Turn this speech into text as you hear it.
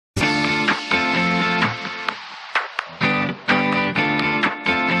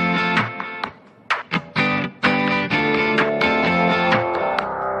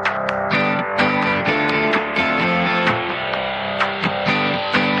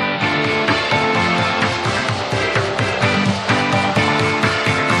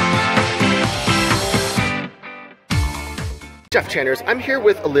Jeff Channers, I'm here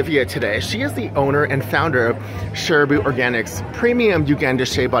with Olivia today. She is the owner and founder of Sherabo Organics Premium Uganda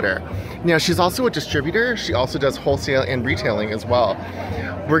Shea Butter. Now, she's also a distributor. She also does wholesale and retailing as well.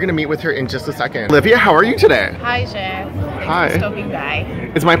 We're gonna meet with her in just a second. Olivia, how are you today? Hi, Jeff. Hi. Thanks for stopping by.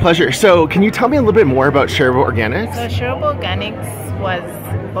 It's my pleasure. So, can you tell me a little bit more about Sherabo Organics? So, Sherabo Organics was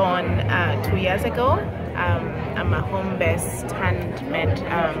born 2 years ago. I'm a home-based handmade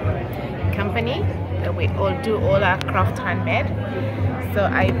company. We all do all our craft handmade. So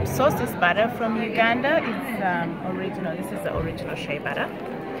I source this butter from Uganda. It's original. This is the original shea butter.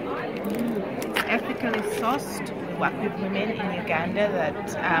 Ethically sourced. We work with women in Uganda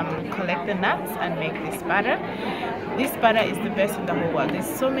that collect the nuts and make this butter. This butter is the best in the whole world. There's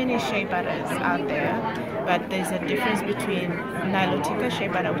so many shea butters out there, but there's a difference between Nilotica shea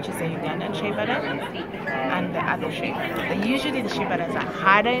butter, which is a Ugandan shea butter, and the other shea butter. Usually the shea butters are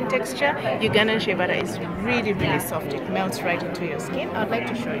harder in texture. Ugandan shea butter is really, really soft. It melts right into your skin. I'd like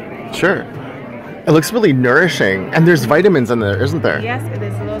to show you. Sure. It looks really nourishing, and there's vitamins in there, isn't there? Yes,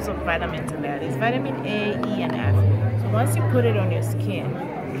 there's lots of vitamins in there. There's vitamin A, E, and F. So once you put it on your skin,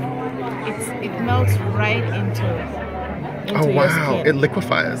 it melts right into your skin. It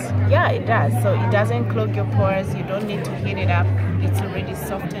liquefies. Yeah, it does. So it doesn't clog your pores. You don't need to heat it up. It's already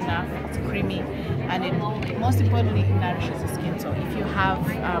soft enough. It's creamy, and it most importantly, it nourishes the skin. So if you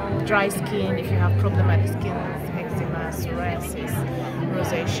have dry skin, if you have problematic skin, eczema, psoriasis,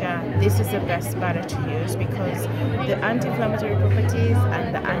 rosacea, this is the best butter to use because the anti-inflammatory properties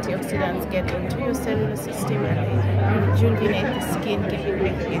and the antioxidants get into your cellular system and rejuvenate the skin,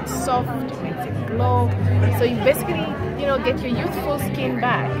 making it soft, makes it glow. So you basically, get your youthful skin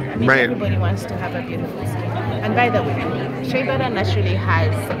back. I mean, everybody wants to have a beautiful skin. And by the way, shea butter naturally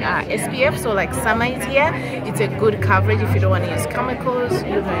has SPF, so like summer is here, it's a good coverage if you don't want to use chemicals.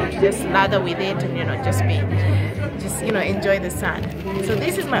 You just lather with it and just enjoy the sun. So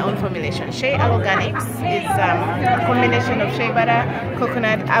this is my own formulation. Sherabo Organics is a combination of shea butter,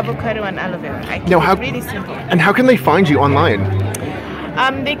 coconut, avocado, and aloe vera. It's really simple. And how can they find you online?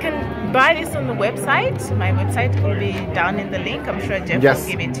 They can buy this on the website. My website will be down in the link. I'm sure Jeff will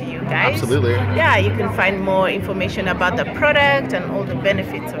give it to you guys. Absolutely. Yeah, you can find more information about the product and all the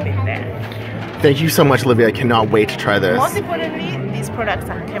benefits of it there. Thank you so much, Olivia. I cannot wait to try this. Most importantly, these products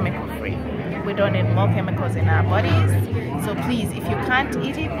are chemical free. We don't need more chemicals in our bodies. So please, if you can't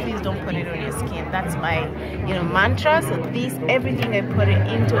eat it, please don't put it on your skin. That's my, mantra. So everything I put it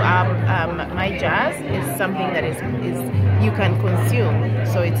into my jars is something that is you can consume.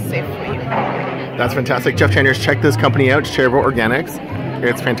 So it's safe for you. That's fantastic. Jeff Channers, check this company out, Sherabo Organics.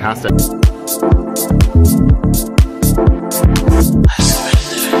 It's fantastic.